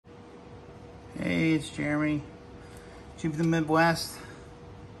Hey, it's Jeremy, Chief of the Midwest.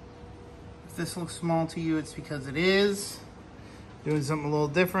 If this looks small to you, it's because it is. Doing something a little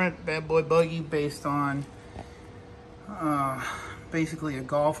different. Bad Boy Buggy based on basically a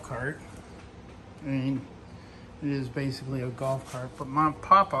golf cart. I mean, it is basically a golf cart, but my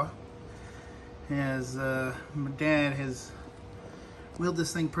papa has, my dad has wheeled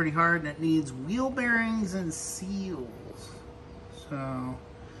this thing pretty hard and it needs wheel bearings and seals. So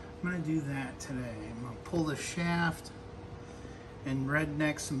I'm gonna do that today. I'm gonna pull the shaft and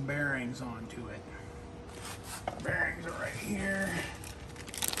redneck some bearings onto it. Bearings are right here.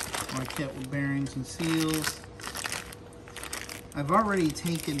 My kit with bearings and seals. I've already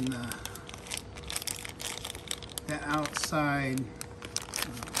taken the outside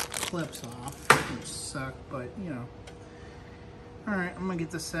clips off, which suck, but you know. All right, I'm gonna get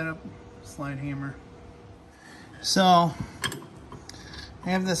this set up, slide hammer. So I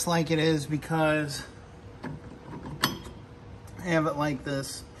have this like it is because I have it like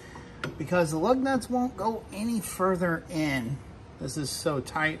this because the lug nuts won't go any further in. This is so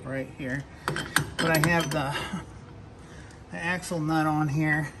tight right here. But I have the axle nut on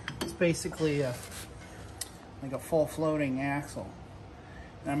here. It's basically like a full floating axle.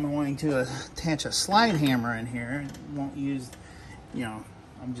 And I'm going to attach a slide hammer in here. It won't use, you know,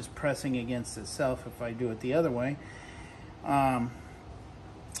 I'm just pressing against itself if I do it the other way. And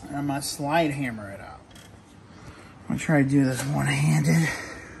I'm going to slide hammer it out. I'm going to try to do this one-handed.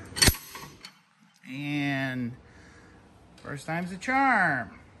 And first time's a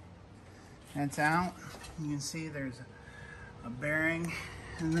charm. That's out. You can see there's a bearing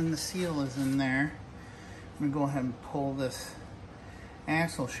and then the seal is in there. I'm going to go ahead and pull this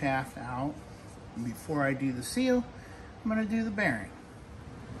axle shaft out. And before I do the seal, I'm going to do the bearing.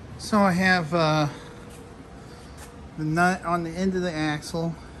 So I have the nut on the end of the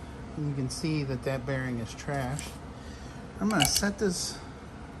axle. And you can see that that bearing is trashed. I'm going to set this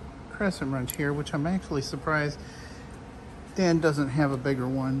crescent wrench here, which I'm actually surprised Dan doesn't have a bigger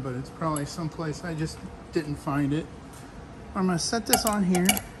one, but it's probably someplace I just didn't find it. I'm going to set this on here,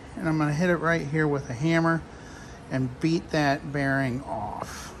 and I'm going to hit it right here with a hammer and beat that bearing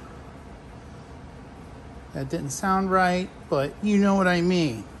off. That didn't sound right, but you know what I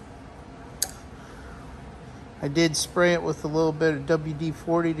mean. I did spray it with a little bit of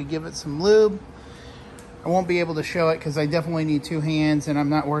WD-40 to give it some lube. I won't be able to show it because I definitely need two hands and I'm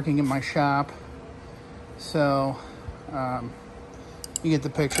not working in my shop. So, you get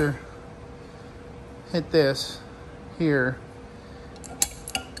the picture. Hit this here.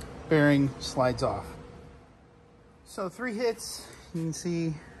 Bearing slides off. So 3 hits. You can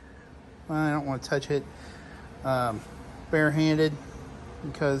see, well, I don't want to touch it barehanded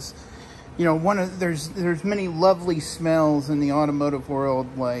because, you know, there's many lovely smells in the automotive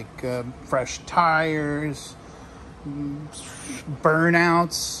world, like fresh tires,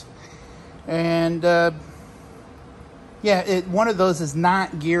 burnouts, and yeah, one of those is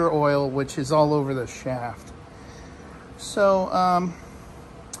not gear oil, which is all over the shaft. So I'm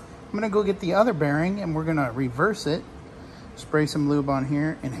gonna go get the other bearing and we're gonna reverse it, spray some lube on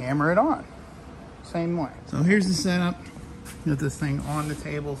here, and hammer it on. Same way. So here's the setup. Got this thing on the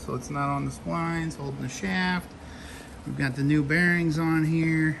table so it's not on the splines, holding the shaft. We've got the new bearings on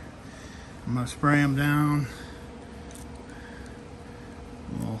here. I'm gonna spray them down.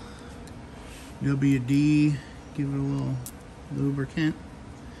 A little WD, give it a little lubricant.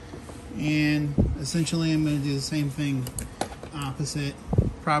 And essentially I'm gonna do the same thing opposite.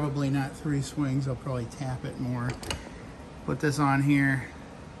 Probably not 3 swings, I'll probably tap it more. Put this on here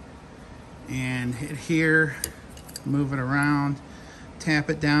and hit here. Move it around, tap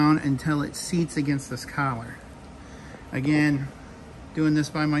it down until it seats against this collar. Again, doing this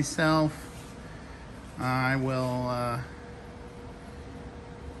by myself. I will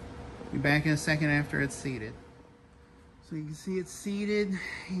be back in a second after it's seated. So you can see it's seated,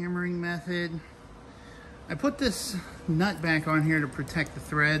 hammering method. I put this nut back on here to protect the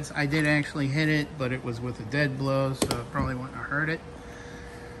threads. I did actually hit it, but it was with a dead blow, so it probably wouldn't have hurt it.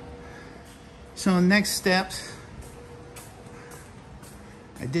 So next steps,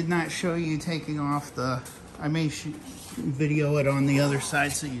 I did not show you taking off the, I may video it on the other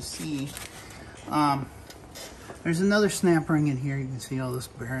side so you see. There's another snap ring in here. You can see all this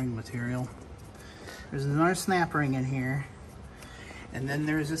bearing material. There's another snap ring in here. And then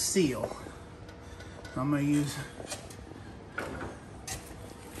there's a seal. So I'm gonna use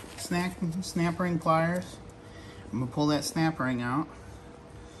snap ring pliers. I'm gonna pull that snap ring out.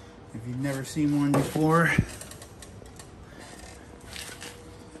 If you've never seen one before,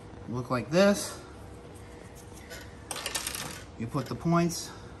 look like this. You put the points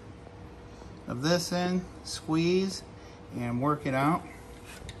of this in, squeeze, and work it out.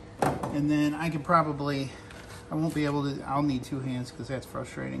 And then I could probably, I won't be able to, I'll need 2 hands because that's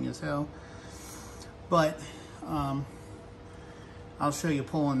frustrating as hell. But I'll show you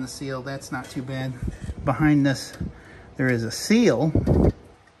pulling the seal. That's not too bad. Behind this, there is a seal.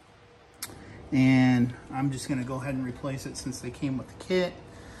 And I'm just gonna go ahead and replace it since they came with the kit.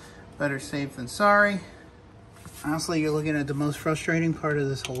 Better safe than sorry. Honestly, you're looking at the most frustrating part of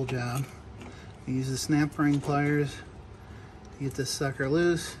this whole job. I use the snap ring pliers to get this sucker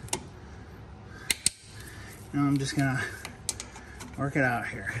loose. Now I'm just gonna work it out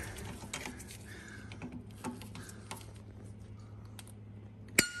here.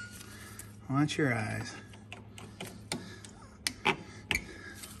 Watch your eyes. I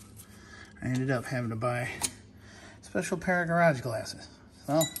ended up having to buy a special pair of garage glasses.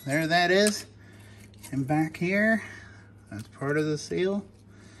 So there that is. And back here, that's part of the seal.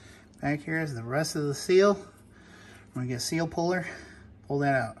 Back here is the rest of the seal. I'm gonna get a seal puller, pull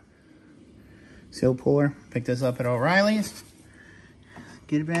that out. Seal puller, pick this up at O'Reilly's.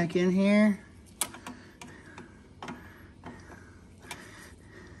 Get it back in here.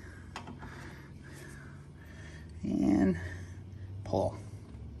 And pull.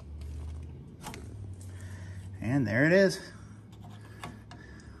 And there it is.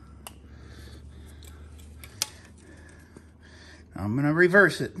 I'm going to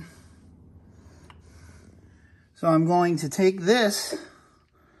reverse it. So I'm going to take this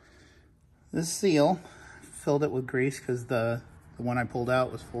seal, filled it with grease because the one I pulled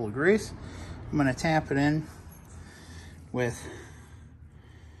out was full of grease. I'm going to tap it in with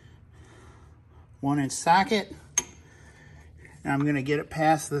 1-inch socket. And I'm going to get it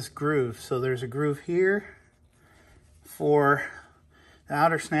past this groove. So there's a groove here for the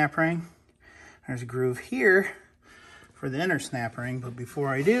outer snap ring. There's a groove here for the inner snap ring. But before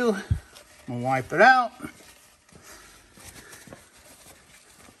I do, I'm going to wipe it out.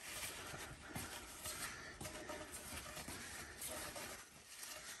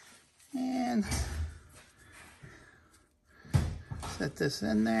 And set this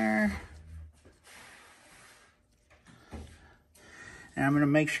in there. And I'm going to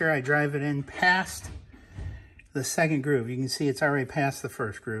make sure I drive it in past the second groove. You can see it's already past the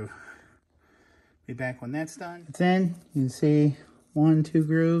first groove. Be back when that's done. It's in. You can see 1, 2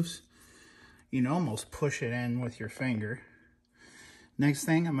 grooves. You can almost push it in with your finger. Next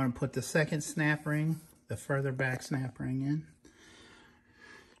thing, I'm going to put the second snap ring, the further back snap ring in.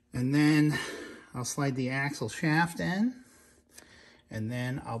 And then I'll slide the axle shaft in. And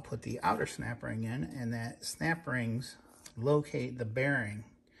then I'll put the outer snap ring in. And that snap rings locate the bearing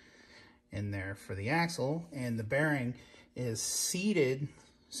in there for the axle, and the bearing is seated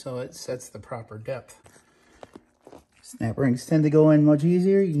so it sets the proper depth. Snap rings tend to go in much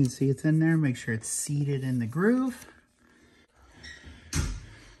easier. You can see it's in there. Make sure it's seated in the groove.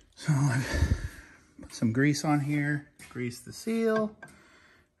 So I've put some grease on here, grease the seal.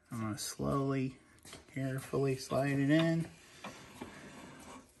 I'm going to slowly, carefully slide it in.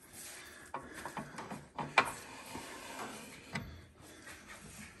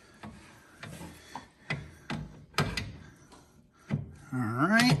 All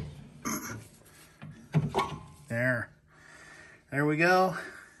right, there we go.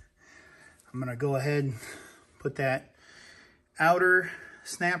 I'm gonna go ahead and put that outer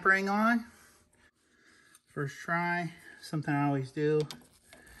snap ring on. First try, something I always do.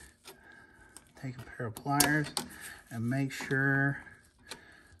 Take a pair of pliers and make sure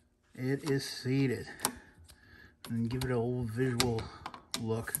it is seated. And give it a little visual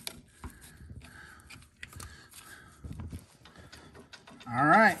look. All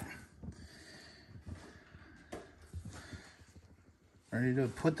right. Ready to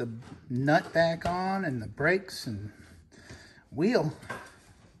put the nut back on and the brakes and wheel.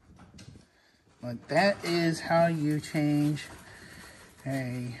 But that is how you change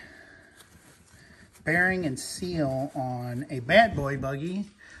a bearing and seal on a Bad Boy Buggy,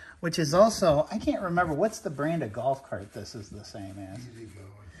 which is also, I can't remember, what's the brand of golf cart this is the same as? Ezgo,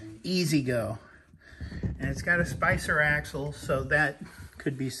 I think. Ezgo. And it's got a Spicer axle, so that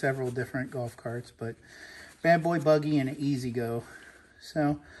could be several different golf carts, but Bad Boy Buggy and an Ezgo.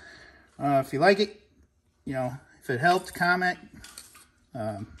 So if you like it, you know, if it helped, comment,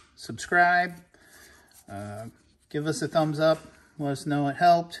 subscribe, give us a thumbs up, let us know it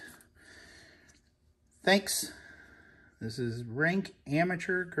helped. Thanks. This is Rink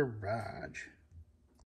Amateur Garage.